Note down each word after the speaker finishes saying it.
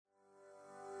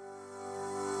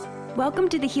Welcome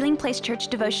to the Healing Place Church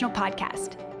Devotional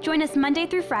Podcast. Join us Monday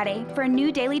through Friday for a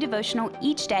new daily devotional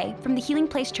each day from the Healing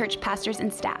Place Church pastors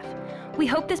and staff. We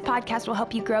hope this podcast will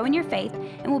help you grow in your faith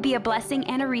and will be a blessing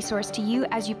and a resource to you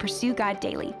as you pursue God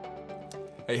daily.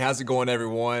 Hey, how's it going,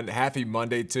 everyone? Happy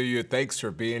Monday to you. Thanks for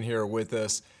being here with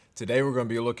us. Today we're going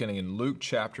to be looking in Luke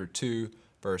chapter 2,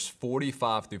 verse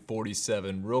 45 through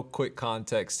 47. Real quick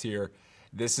context here.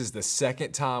 This is the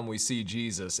second time we see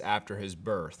Jesus after his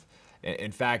birth.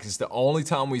 In fact, it's the only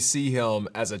time we see him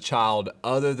as a child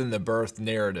other than the birth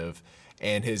narrative.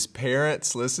 And his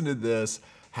parents, listen to this,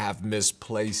 have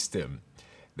misplaced him.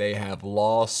 They have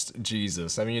lost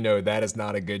Jesus. I mean, you know, that is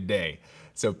not a good day.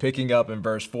 So picking up in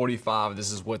verse 45,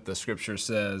 this is what the scripture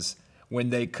says. When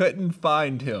they couldn't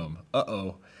find him,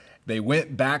 they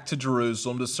went back to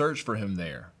Jerusalem to search for him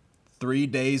there. 3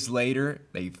 days later,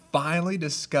 they finally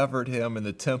discovered him in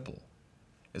the temple.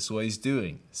 That's what he's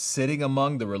doing, sitting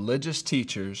among the religious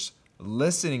teachers,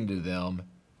 listening to them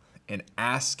and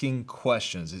asking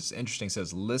questions. It's interesting, it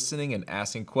says listening and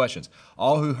asking questions.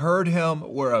 All who heard him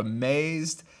were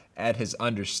amazed at his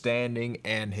understanding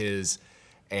and his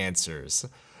answers.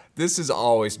 This has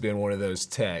always been one of those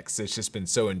texts that's just been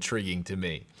so intriguing to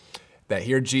me. That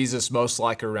here Jesus, most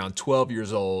likely around 12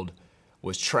 years old,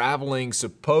 was traveling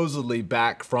supposedly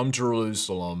back from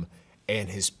Jerusalem, and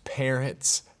his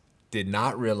parents did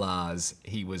not realize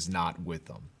he was not with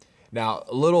them. Now,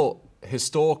 a little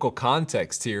historical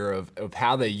context here of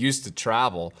how they used to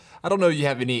travel. I don't know if you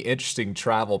have any interesting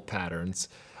travel patterns,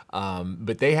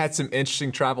 but they had some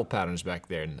interesting travel patterns back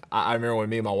then. I remember when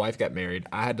me and my wife got married,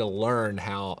 I had to learn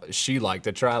how she liked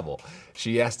to travel.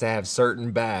 She has to have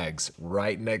certain bags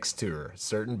right next to her.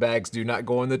 Certain bags do not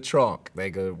go in the trunk. They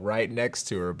go right next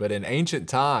to her. But in ancient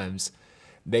times,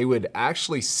 they would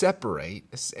actually separate,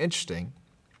 it's interesting,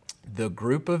 the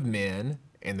group of men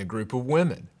and the group of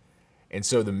women. And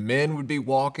so the men would be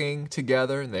walking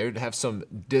together and they would have some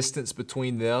distance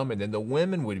between them, and then the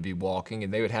women would be walking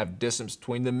and they would have distance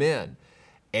between the men.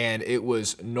 And it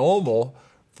was normal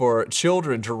for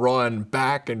children to run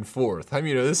back and forth. I mean,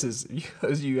 you know, this is,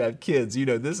 as you have kids, you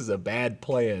know, this is a bad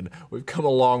plan. We've come a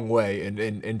long way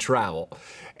in travel.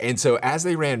 And so as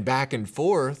they ran back and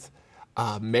forth,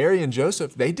 Mary and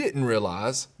Joseph, they didn't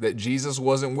realize that Jesus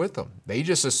wasn't with them. They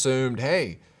just assumed,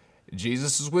 hey,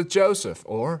 Jesus is with Joseph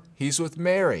or he's with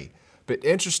Mary. But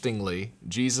interestingly,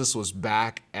 Jesus was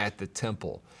back at the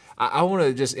temple. I want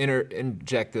to just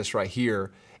interject this right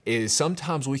here is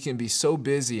sometimes we can be so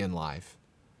busy in life,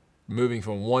 moving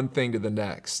from one thing to the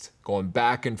next, going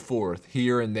back and forth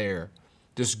here and there,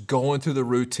 just going through the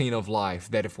routine of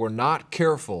life, that if we're not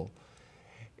careful,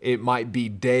 it might be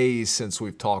days since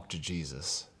we've talked to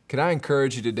Jesus. Can I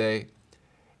encourage you today?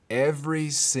 Every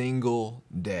single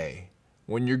day,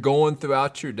 when you're going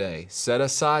throughout your day, set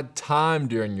aside time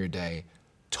during your day,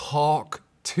 talk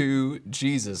to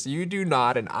Jesus. You do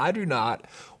not, and I do not,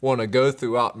 want to go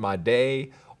throughout my day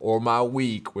or my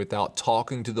week without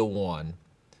talking to the one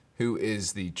who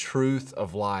is the truth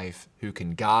of life, who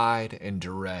can guide and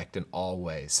direct in all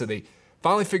ways. So they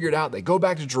finally figured out, they go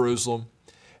back to Jerusalem,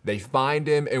 they find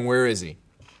him, and where is he?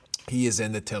 He is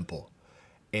in the temple.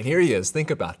 And here he is.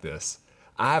 Think about this.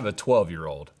 I have a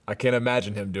 12-year-old. I can't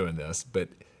imagine him doing this, but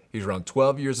he's around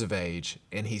 12 years of age,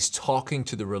 and he's talking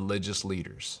to the religious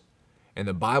leaders. And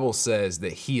the Bible says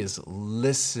that he is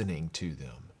listening to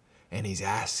them, and he's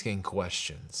asking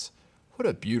questions. What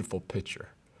a beautiful picture.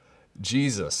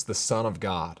 Jesus, the Son of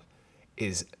God,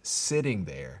 is sitting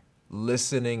there,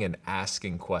 listening and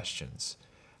asking questions.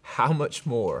 How much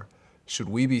more should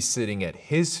we be sitting at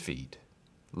his feet,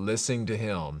 listening to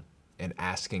him and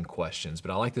asking questions?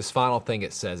 But I like this final thing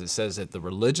it says. It says that the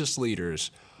religious leaders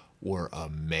were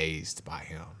amazed by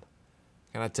him.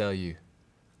 Can I tell you,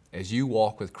 as you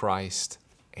walk with Christ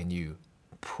and you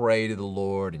pray to the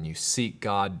Lord and you seek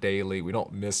God daily, we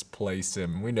don't misplace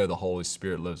him. We know the Holy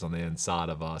Spirit lives on the inside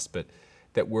of us, but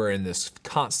that we're in this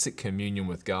constant communion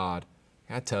with God.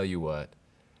 Can I tell you what?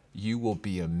 You will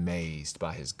be amazed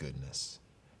by his goodness.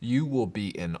 You will be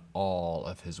in awe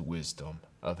of his wisdom,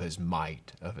 of his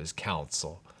might, of his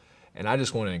counsel. And I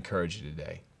just want to encourage you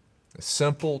today. A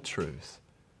simple truth.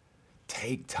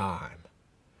 Take time.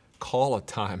 Call a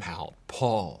time out.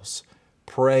 Pause.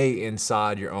 Pray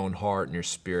inside your own heart and your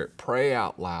spirit. Pray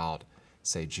out loud.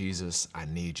 Say, Jesus, I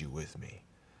need you with me.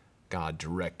 God,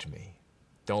 direct me.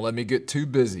 Don't let me get too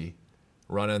busy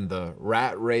running the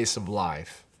rat race of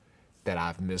life that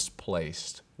I've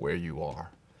misplaced where you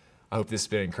are. I hope this has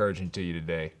been encouraging to you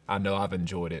today. I know I've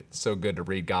enjoyed it. It's so good to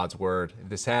read God's word. If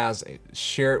this has,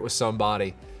 share it with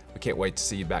somebody. We can't wait to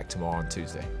see you back tomorrow on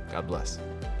Tuesday. God bless.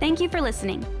 Thank you for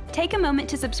listening. Take a moment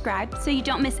to subscribe so you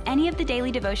don't miss any of the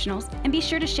daily devotionals, and be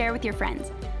sure to share with your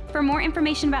friends. For more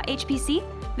information about HPC,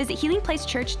 visit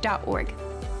healingplacechurch.org.